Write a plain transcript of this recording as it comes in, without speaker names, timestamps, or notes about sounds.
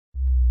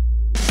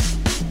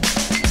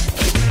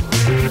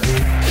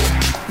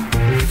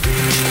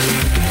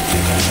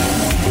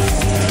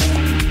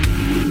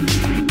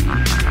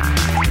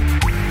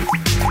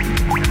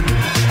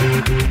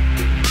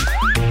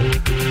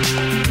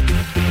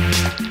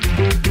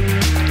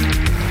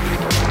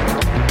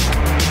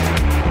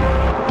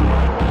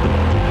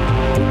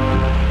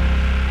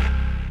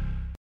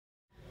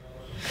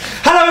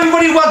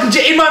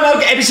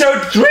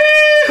Episode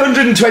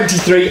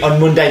 323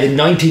 on Monday the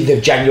 19th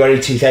of January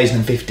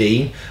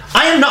 2015.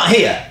 I am not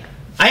here.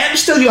 I am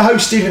still your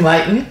host, Stephen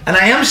Layton, and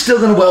I am still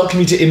going to welcome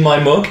you to In My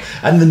Mug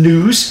and the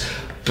news,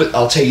 but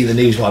I'll tell you the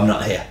news while I'm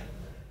not here.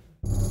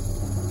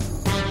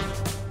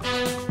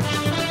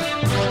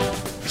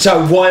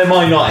 So why am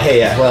I not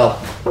here?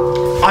 Well,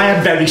 I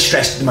am very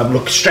stressed at the moment.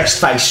 Look, stressed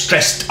face,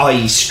 stressed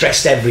eyes,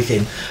 stressed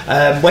everything.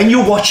 When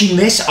you're watching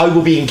this, I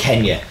will be in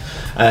Kenya.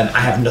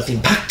 I have nothing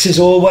packed as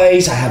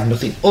always. I have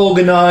nothing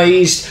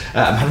organised.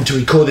 I'm having to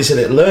record this a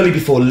little early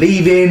before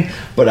leaving,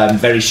 but I'm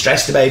very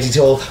stressed about it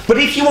all. But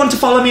if you want to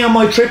follow me on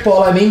my trip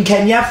while I'm in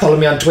Kenya, follow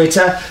me on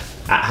Twitter,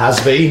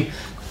 @hasbeen,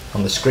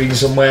 on the screen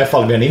somewhere.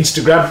 Follow me on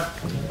Instagram,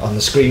 on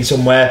the screen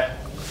somewhere.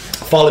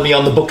 Follow me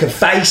on the Book of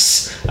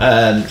Face,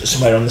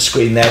 somewhere on the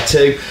screen there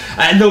too.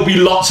 And there'll be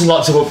lots and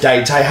lots of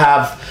updates. I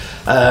have,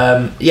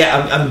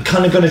 I'm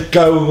kind of going to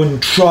go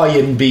and try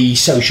and be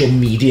social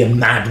media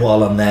mad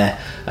while I'm there.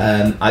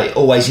 I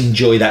always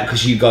enjoy that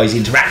because you guys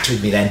interact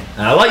with me then.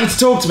 And I like you to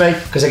talk to me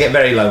because I get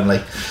very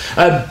lonely.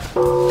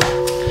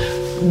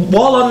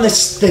 While on the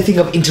thing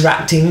of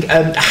interacting,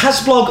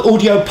 Hasblog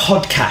Audio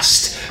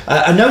Podcast.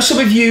 I know some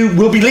of you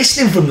will be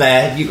listening from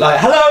there. You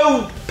like,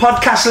 hello,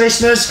 podcast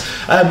listeners.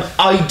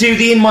 I do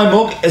the In My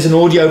Mug as an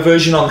audio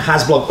version on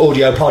Hasblog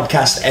Audio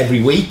Podcast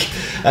every week.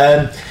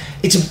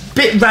 It's a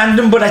bit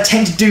random, but I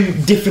tend to do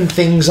different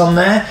things on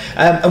there.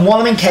 And while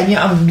I'm in Kenya,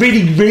 I'm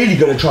really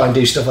going to try and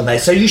do stuff on there.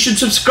 So you should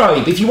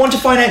subscribe. If you want to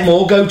find out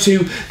more, go to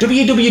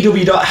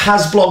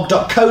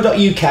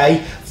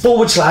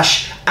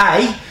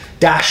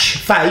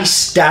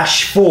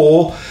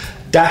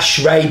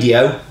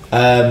www.hasblog.co.uk/face-4-radio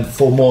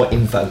for more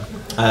info.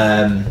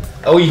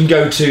 Or you can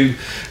go to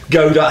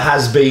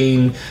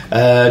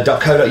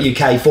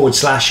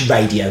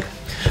go.hasbeen.co.uk/radio.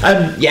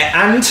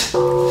 And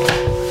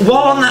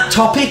while on that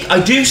topic, I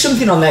do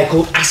something on there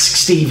called Ask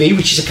Stevie,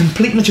 which is a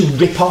complete little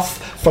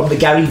rip-off from the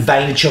Gary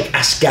Vaynerchuk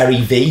Ask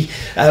Gary V,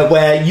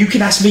 where you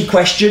can ask me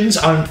questions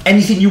on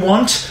anything you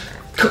want.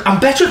 I'm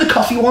better at the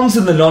coffee ones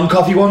than the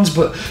non-coffee ones,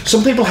 but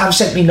some people have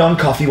sent me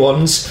non-coffee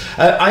ones.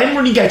 I am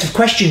running out of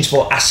questions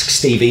for Ask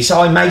Stevie,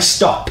 so I may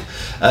stop.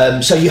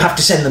 So you have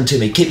to send them to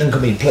me. Keep them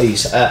coming,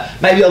 please.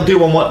 Maybe I'll do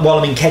one while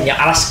I'm in Kenya.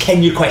 I'll ask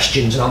Kenya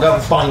questions and I'll go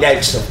and find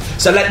out stuff.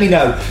 So let me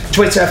know.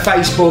 Twitter,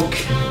 Facebook,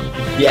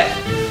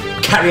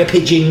 carrier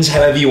pigeons,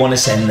 however you want to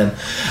send them.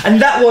 And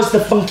that was the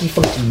funky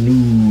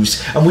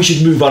news. And we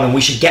should move on and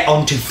we should get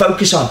on to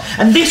focus on.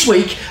 And this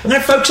week, I'm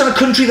going to focus on a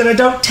country that I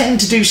don't tend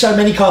to do so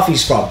many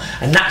coffees from,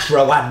 and that's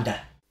Rwanda.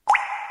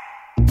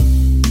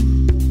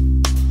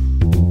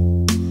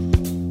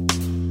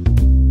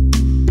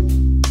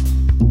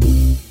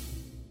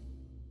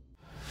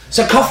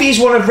 So coffee is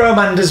one of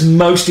Rwanda's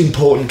most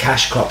important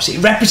cash crops.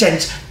 It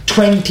represents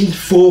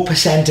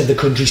 24% of the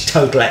country's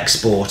total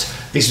export.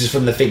 This was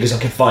from the figures I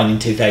could find in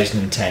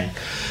 2010.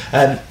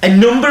 A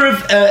number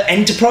of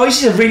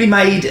enterprises have really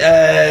made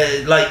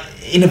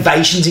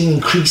innovations in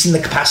increasing the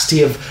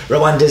capacity of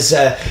Rwanda's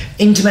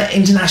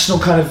international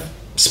kind of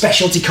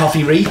specialty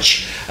coffee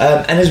reach,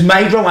 and has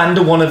made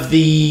Rwanda one of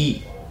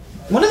the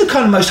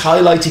kind of most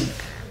highlighted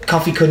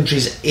coffee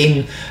countries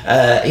in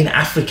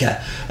Africa.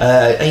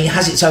 And it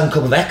has its own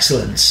cup of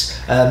excellence.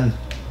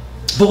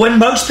 But when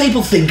most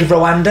people think of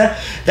Rwanda,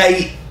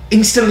 they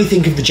instantly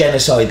think of the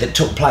genocide that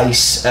took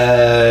place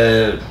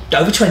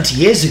over 20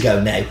 years ago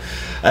now.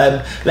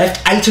 Left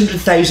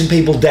 800,000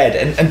 people dead.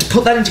 And to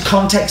put that into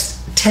context,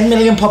 10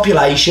 million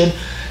population,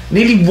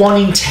 nearly 1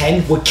 in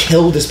 10 were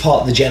killed as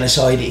part of the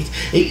genocide.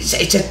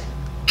 It's a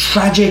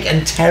tragic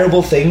and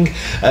terrible thing.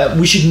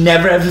 We should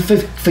never ever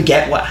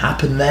forget what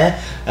happened there.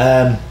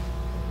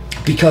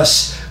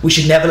 Because we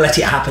should never let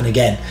it happen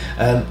again.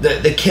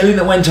 The killing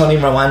that went on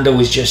in Rwanda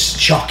was just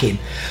shocking.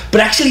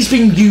 But actually it's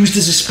been used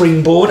as a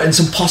springboard and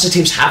some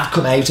positives have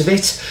come out of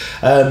it.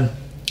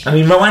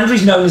 Rwanda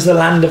is known as the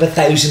land of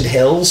 1,000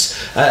 hills,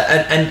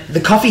 and the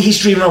coffee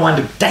history in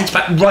Rwanda dates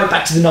right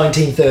back to the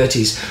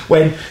 1930s,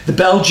 when the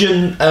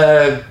Belgian...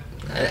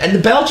 and the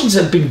Belgians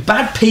have been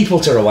bad people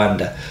to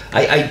Rwanda.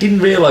 I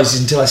didn't realise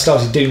this until I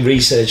started doing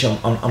research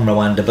on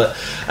Rwanda, but...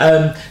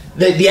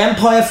 The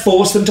empire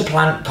forced them to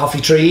plant coffee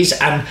trees,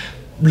 and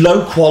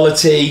low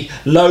quality,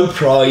 low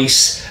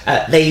price.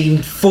 They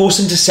forced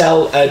them to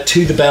sell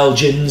to the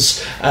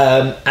Belgians,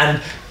 and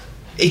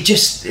it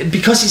just,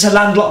 because it's a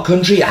landlocked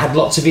country, it had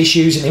lots of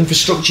issues and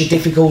infrastructure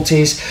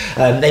difficulties.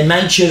 They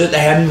made sure that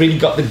they hadn't really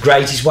got the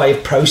greatest way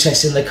of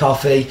processing the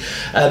coffee,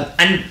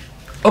 and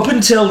up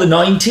until the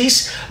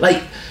 90s,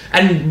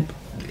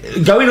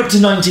 going up to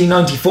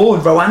 1994,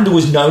 Rwanda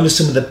was known as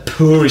some of the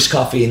poorest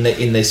coffee in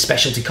the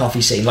specialty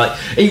coffee scene.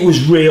 It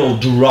was real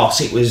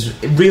dross. It was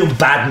real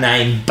bad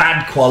name,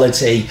 bad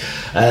quality,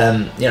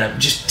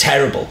 just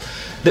terrible.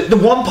 The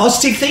one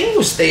positive thing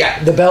was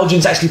the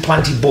Belgians actually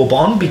planted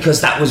Bourbon, because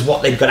that was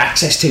what they've got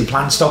access to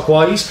plant stock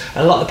wise,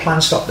 and a lot of the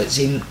plant stock that's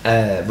in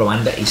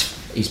Rwanda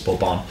is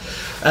Bourbon.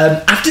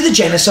 After the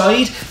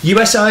genocide,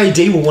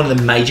 USAID were one of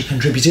the major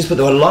contributors, but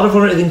there were a lot of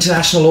other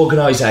international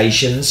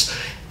organisations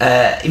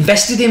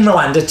invested in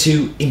Rwanda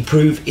to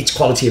improve its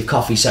quality of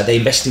coffee. So they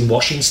invested in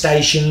washing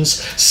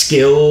stations,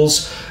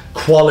 skills,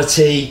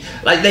 quality.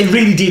 Like, they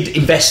really did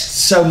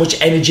invest so much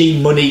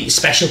energy, money,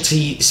 that's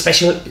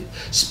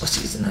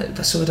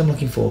the word I'm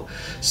looking for.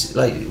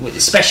 Like,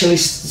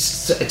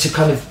 specialists to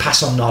kind of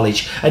pass on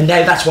knowledge. And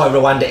now that's why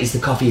Rwanda is the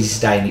coffee it is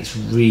today, and it's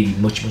really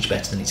much, much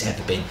better than it's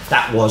ever been.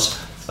 That was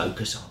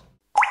focus on.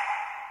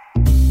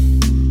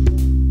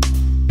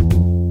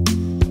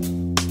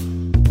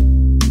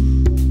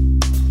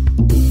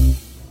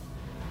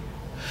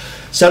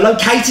 So,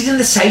 located in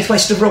the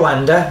southwest of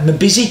Rwanda,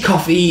 Mbizi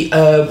Coffee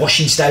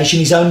washing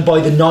station is owned by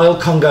the Nile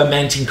Congo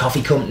Mountain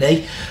Coffee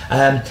Company.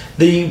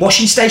 The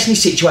washing station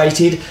is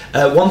situated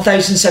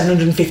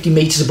 1,750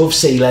 metres above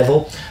sea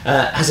level,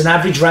 has an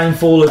average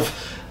rainfall of,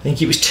 I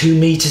think it was 2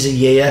 metres a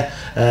year,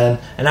 an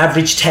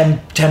average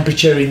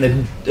temperature in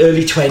the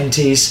early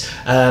 20s,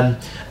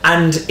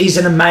 and is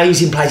an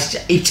amazing place.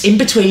 It's in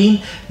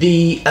between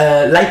the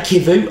Lake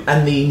Kivu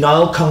and the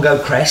Nile Congo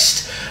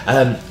crest,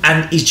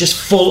 and is just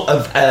full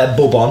of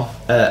bourbon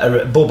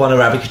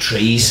Arabica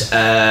trees,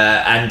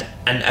 and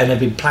have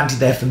been planted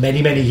there for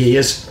many, many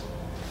years.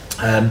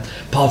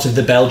 Part of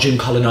the Belgian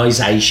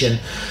colonisation.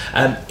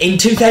 In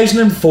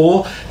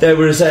 2004, there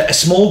was a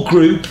small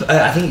group,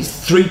 I think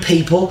it's 3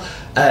 people,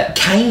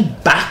 came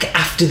back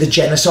after the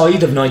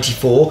genocide of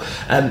 94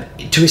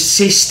 to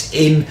assist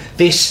in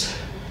this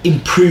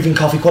improving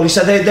coffee quality.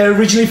 So they're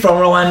originally from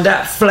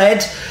Rwanda,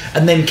 fled,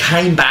 and then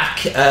came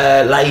back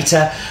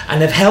later,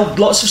 and have helped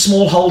lots of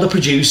smallholder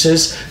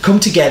producers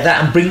come together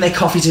and bring their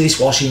coffee to this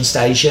washing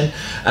station,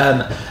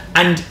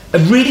 and are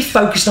really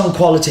focused on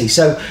quality.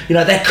 So, you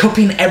know, they're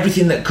cupping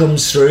everything that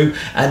comes through,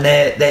 and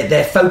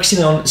they're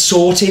focusing on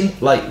sorting,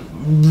 like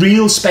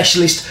real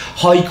specialist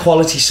high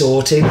quality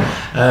sorting,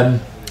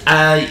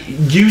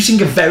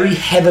 using a very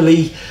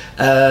heavily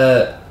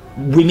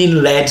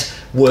women-led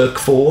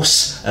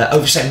workforce,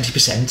 over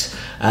 70%,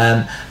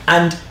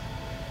 and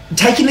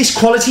taking this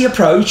quality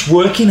approach,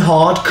 working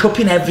hard,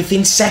 cupping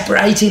everything,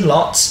 separating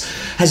lots,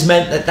 has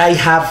meant that they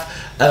have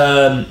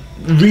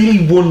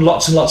really won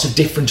lots and lots of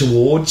different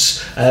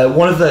awards.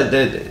 One of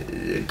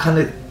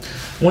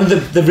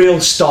the real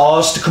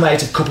stars to come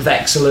out of Cup of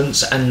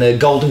Excellence and the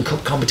Golden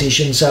Cup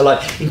competition. So,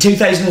 like, in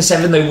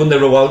 2007, they won the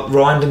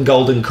Rwandan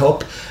Golden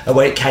Cup,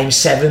 where it came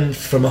 7th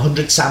from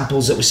 100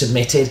 samples that were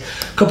submitted.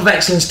 Cup of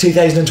Excellence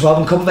 2012,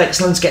 and Cup of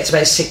Excellence gets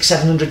about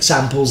 600-700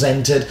 samples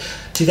entered.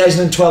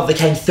 2012, they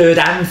came 3rd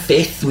and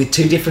 5th with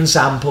 2 different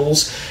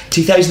samples.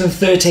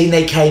 2013,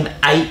 they came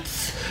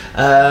 8th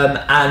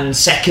and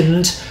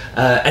 2nd.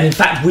 And in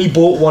fact, we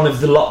bought one of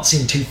the lots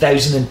in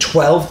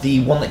 2012,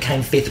 the one that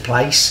came 5th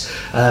place.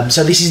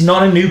 So this is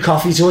not a new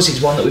coffee to us,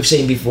 it's one that we've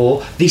seen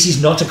before. This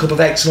is not a Cup of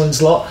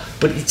Excellence lot,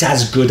 but it's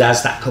as good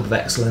as that Cup of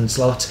Excellence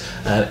lot.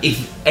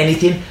 If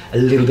anything, a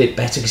little bit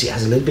better, because it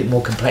has a little bit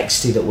more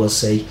complexity that we'll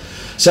see.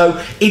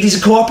 So it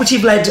is a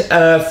cooperative-led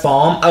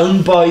farm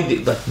owned by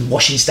the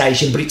washing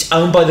station, but it's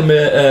owned by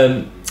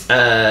the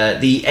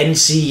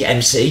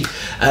NCMC.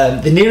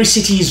 The nearest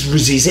city is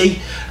Ruzizi.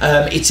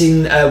 It's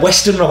in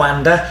western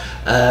Rwanda.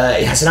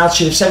 It has an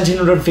altitude of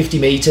 1,750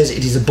 metres.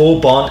 It is a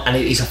bourbon, and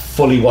it is a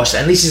fully washed.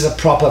 And this is a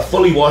proper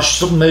fully washed,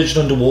 submerged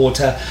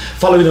underwater,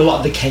 following a lot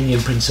of the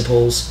Kenyan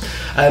principles.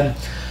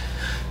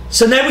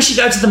 So now we should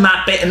go to the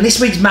map bit, and this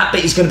week's map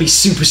bit is going to be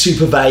super,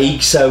 super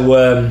vague.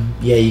 So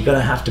yeah, you're going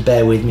to have to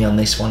bear with me on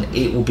this one.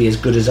 It will be as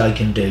good as I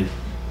can do.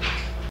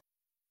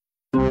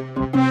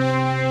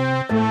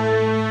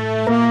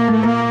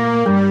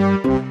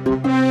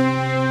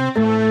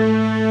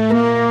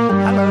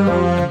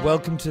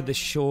 Welcome to the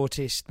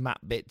shortest map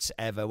bits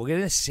ever. We're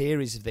getting a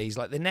series of these.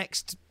 Like, the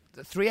next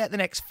 3 out of the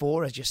next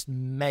 4 are just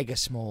mega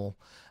small,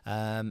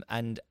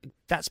 and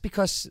that's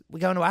because we're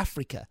going to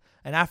Africa.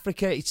 And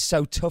Africa, it's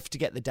so tough to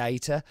get the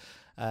data.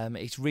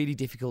 It's really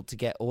difficult to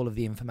get all of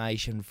the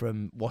information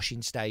from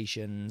washing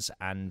stations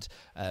and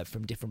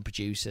from different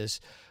producers.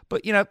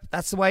 But, you know,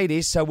 that's the way it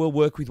is, so we'll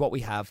work with what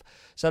we have.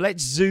 So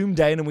let's zoom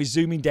down, and we're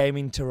zooming down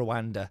into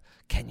Rwanda.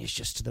 Kenya's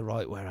just to the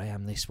right where I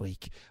am this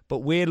week. But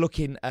we're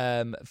looking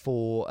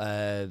for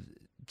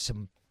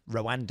some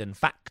Rwandan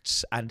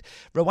facts. And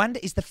Rwanda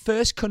is the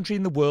first country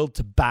in the world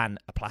to ban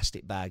a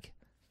plastic bag.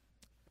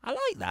 I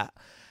like that.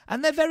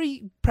 And they're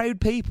very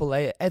proud people.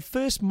 At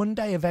first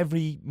Monday of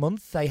every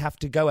month, they have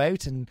to go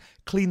out and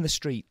clean the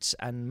streets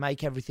and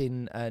make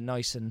everything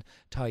nice and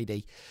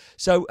tidy.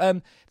 So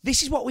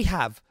this is what we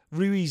have.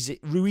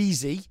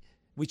 Ruizi,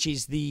 which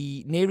is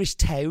the nearest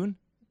town.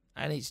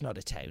 And it's not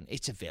a town,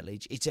 it's a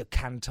village, it's a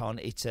canton,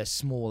 it's a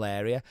small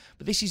area.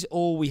 But this is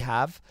all we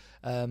have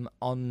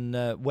on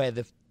where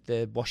the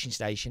washing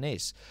station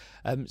is.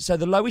 So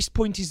the lowest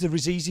point is the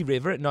Ruzizi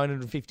River at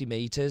 950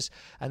 metres,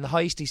 and the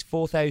highest is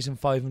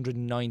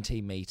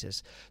 4,519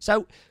 metres.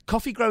 So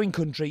coffee growing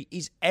country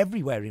is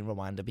everywhere in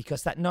Rwanda,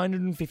 because that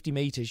 950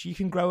 metres, you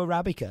can grow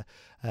Arabica.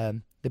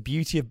 The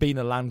beauty of being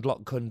a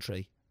landlocked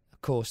country.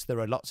 Of course, there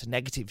are lots of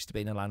negatives to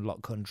being a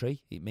landlocked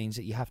country. It means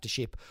that you have to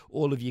ship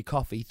all of your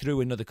coffee through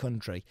another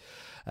country.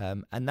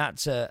 And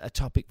that's a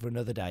topic for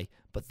another day.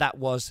 But that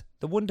was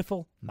the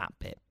wonderful map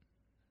bit.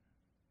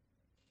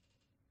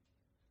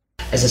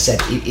 as I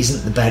said, it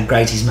isn't the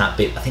greatest map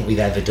bit I think we've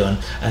ever done,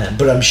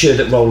 but I'm sure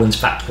that Roland's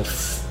fact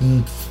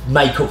will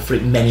make up for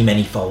it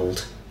many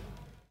fold.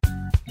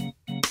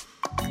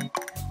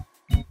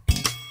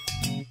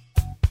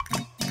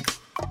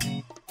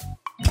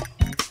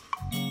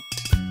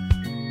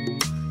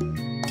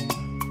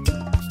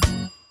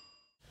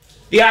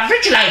 The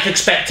average life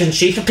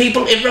expectancy for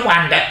people in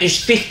Rwanda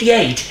is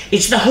 58.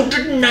 It's the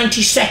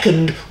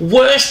 192nd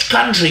worst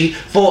country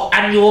for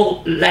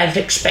annual life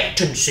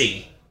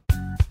expectancy.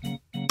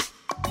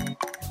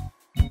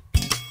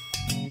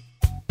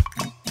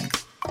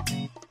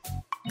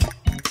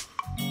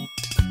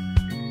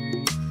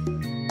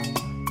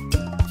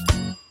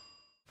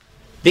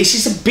 This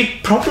is a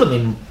big problem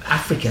in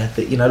Africa,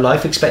 that, you know,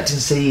 life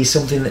expectancy is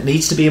something that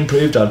needs to be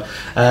improved on.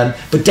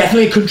 But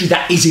definitely a country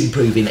that is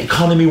improving,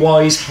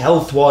 economy-wise,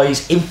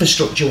 health-wise,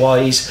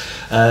 infrastructure-wise,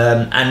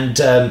 and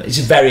it's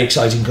a very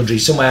exciting country.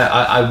 Somewhere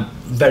I'm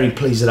very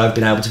pleased that I've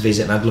been able to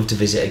visit, and I'd love to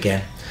visit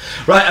again.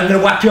 Right, I'm going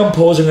to whap you on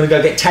pause. I'm going to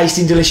go get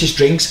tasting delicious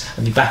drinks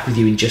and be back with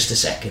you in just a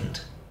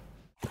second.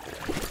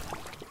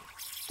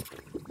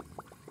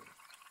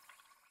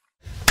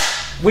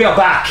 We are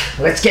back.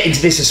 Let's get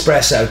into this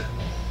espresso.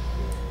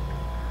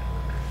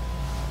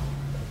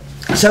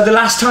 So the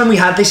last time we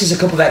had this is a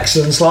cup of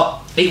excellence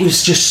lot. It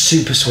was just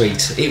super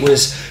sweet. It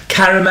was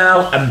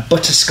caramel and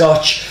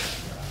butterscotch.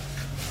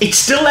 It's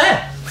still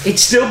there.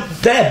 It's still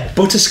there,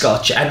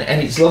 butterscotch,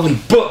 and it's lovely.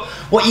 But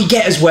what you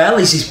get as well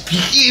is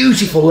this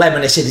beautiful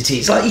lemon acidity.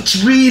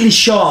 It's really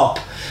sharp,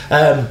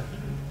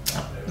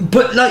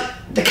 but like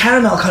the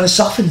caramel kind of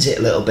softens it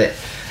a little bit,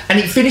 and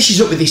it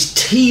finishes up with this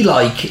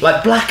tea-like,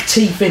 like black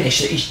tea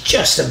finish that is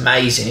just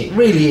amazing. It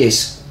really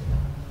is.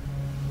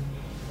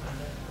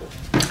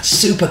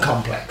 Super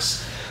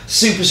complex.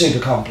 Super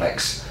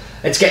complex.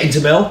 Let's get into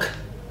milk.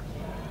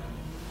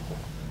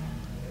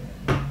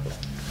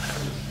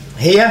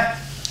 Here,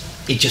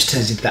 it just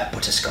turns into that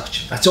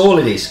butterscotch. That's all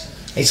it is.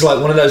 It's like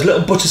one of those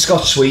little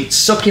butterscotch sweets,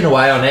 sucking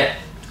away on it.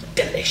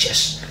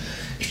 Delicious.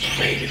 It's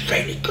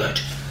really good.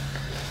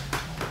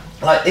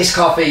 Like, this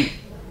coffee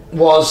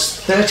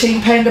was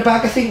 £13 a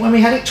bag, I think, when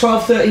we had it.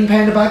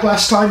 £12-13 a bag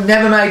last time.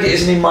 Never made it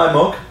as an in my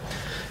mug.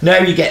 Now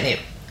you're getting it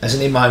as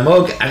an in my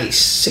mug, and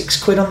it's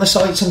 £6 on the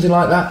site, something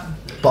like that.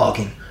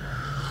 Bargain.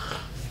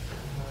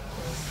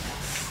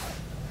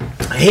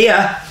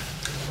 Here,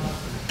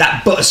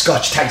 that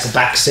butterscotch takes a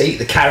back seat.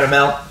 The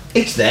caramel,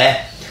 it's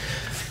there.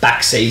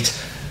 Back seat.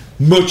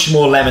 Much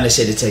more lemon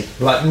acidity.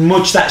 Like,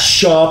 much that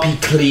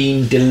sharpy,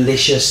 clean,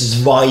 delicious,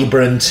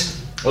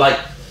 vibrant. Like,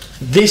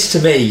 this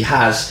to me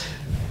has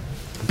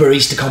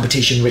barista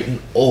competition written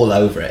all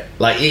over it.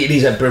 Like, it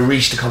is a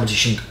barista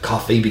competition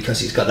coffee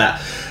because it's got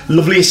that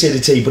lovely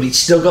acidity, but it's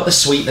still got the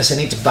sweetness, and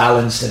it's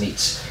balanced, and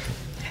it's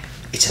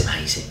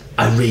amazing.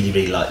 I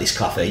really like this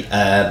coffee.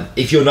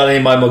 If you're not an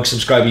In My Mug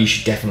subscriber, you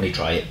should definitely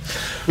try it.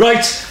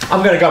 Right,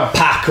 I'm going to go and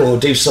pack or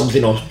do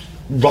something, or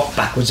rock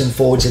backwards and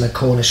forwards in a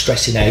corner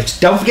stressing out.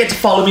 Don't forget to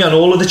follow me on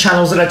all of the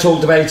channels that I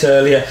talked about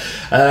earlier.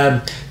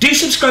 Do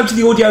subscribe to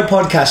the audio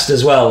podcast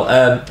as well.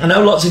 I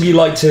know lots of you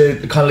like to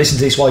kind of listen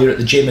to this while you're at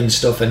the gym and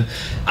stuff, and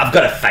I've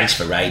got a face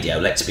for radio,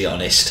 let's be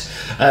honest.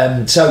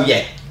 So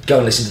yeah, go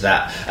and listen to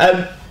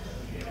that.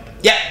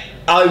 Yeah,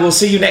 I will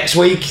see you next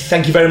week.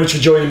 Thank you very much for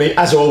joining me,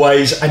 as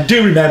always, and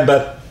do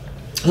remember,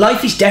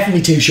 life is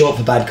definitely too short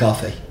for bad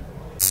coffee.